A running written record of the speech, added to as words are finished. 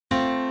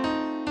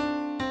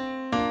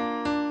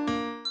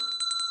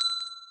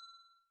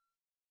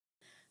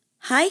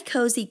Hi,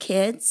 Cozy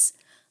Kids.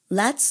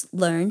 Let's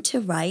learn to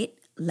write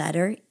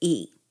letter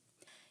E.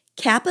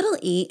 Capital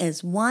E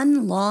is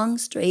one long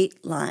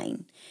straight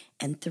line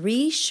and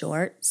three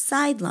short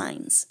side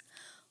lines.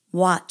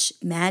 Watch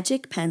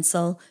Magic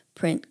Pencil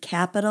print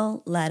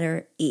capital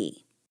letter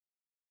E.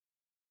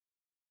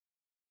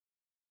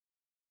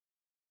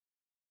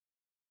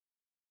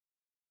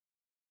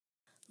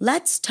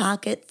 Let's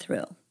talk it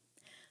through.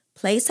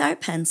 Place our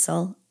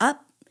pencil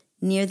up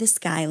near the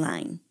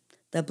skyline,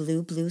 the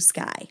blue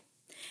sky,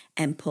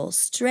 and pull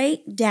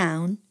straight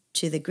down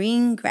to the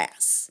green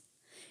grass.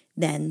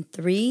 Then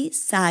three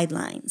side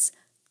lines,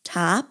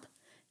 top,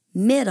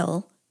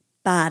 middle,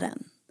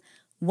 bottom.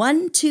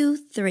 1, 2,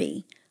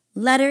 3,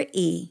 letter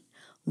E,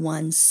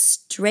 one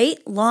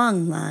straight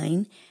long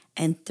line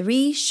and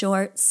three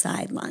short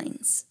side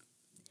lines.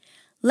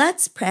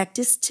 Let's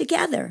practice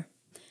together.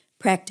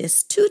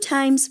 Practice 2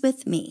 times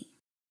with me.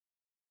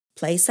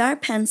 Place our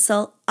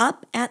pencil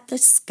up at the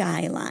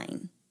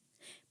skyline.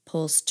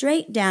 Pull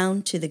straight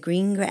down to the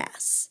green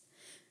grass.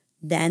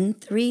 Then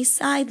 3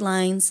 side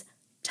lines,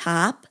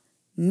 top,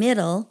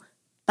 middle,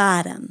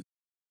 bottom.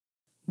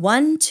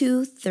 1,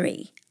 2,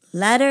 3,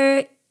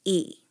 letter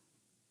E.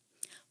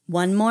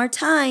 One more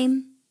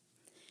time.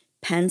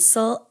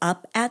 Pencil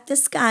up at the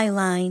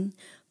skyline.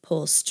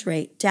 Pull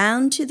straight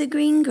down to the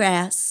green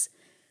grass.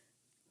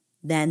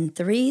 Then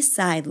 3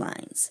 side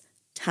lines,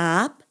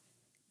 top,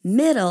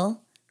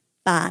 middle,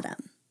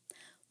 bottom.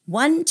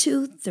 1,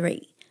 2,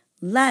 3,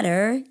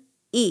 letter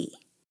E.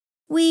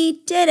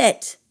 We did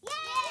it! Yay!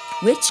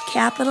 Which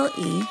capital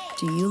E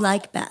do you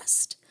like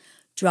best?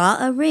 Draw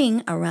a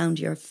ring around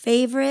your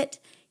favorite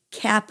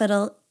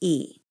capital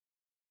E.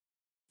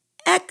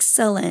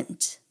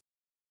 Excellent!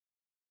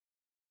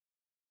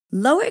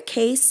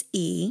 Lowercase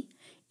e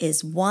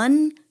is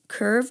one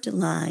curved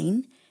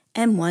line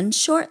and one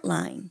short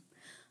line.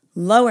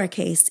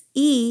 Lowercase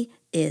e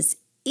is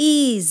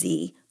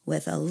easy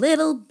with a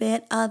little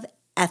bit of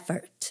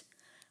effort.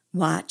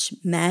 Watch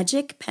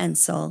Magic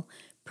Pencil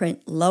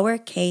print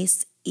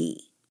lowercase e.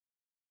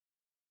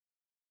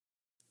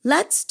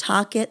 Let's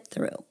talk it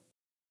through.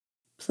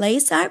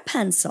 Place our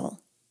pencil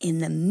in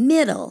the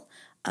middle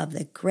of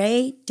the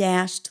gray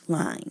dashed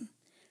line.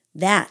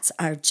 That's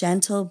our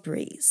gentle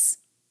breeze.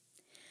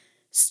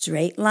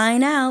 Straight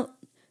line out,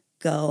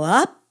 go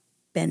up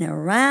and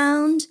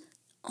around,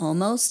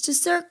 almost a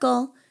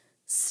circle.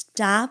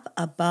 Stop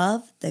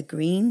above the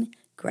green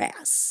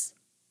grass.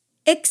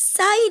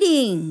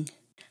 Exciting!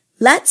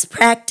 Let's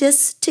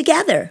practice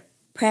together.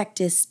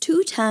 Practice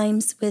 2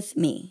 times with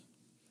me.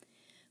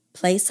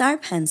 Place our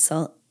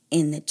pencil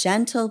in the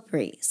gentle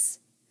breeze.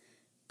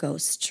 Go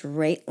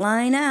straight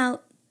line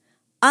out,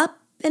 up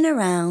and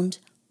around,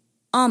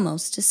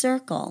 almost a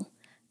circle,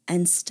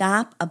 and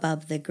stop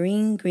above the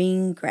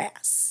green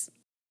grass.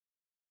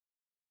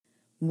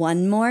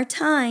 One more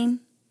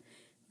time.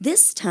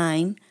 This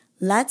time,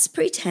 let's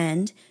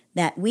pretend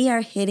that we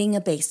are hitting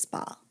a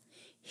baseball.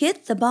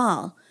 Hit the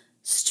ball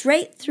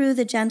straight through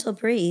the gentle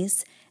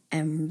breeze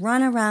and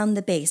run around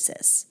the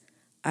bases.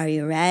 Are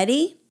you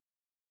ready?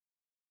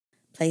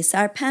 Place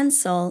our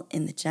pencil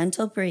in the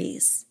gentle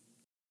breeze.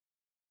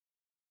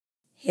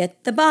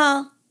 Hit the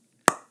ball.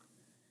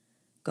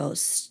 Go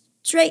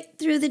straight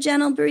through the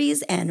gentle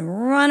breeze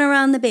and run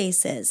around the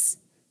bases.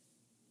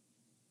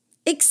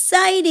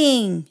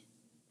 Exciting!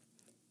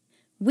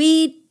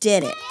 We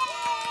did it!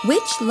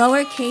 Which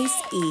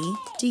lowercase e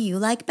do you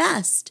like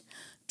best?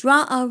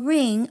 Draw a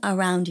ring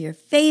around your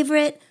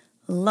favorite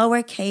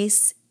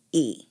lowercase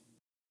e.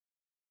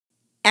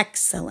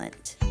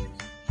 Excellent!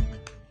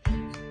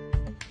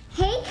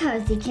 Hey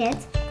Cozy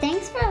Kids!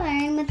 Thanks for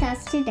learning with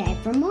us today.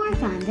 For more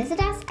fun,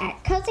 visit us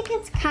at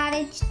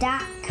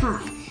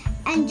cozykidscottage.com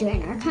and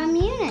join our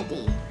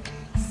community.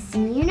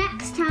 See you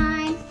next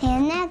time! See you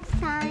next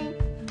time!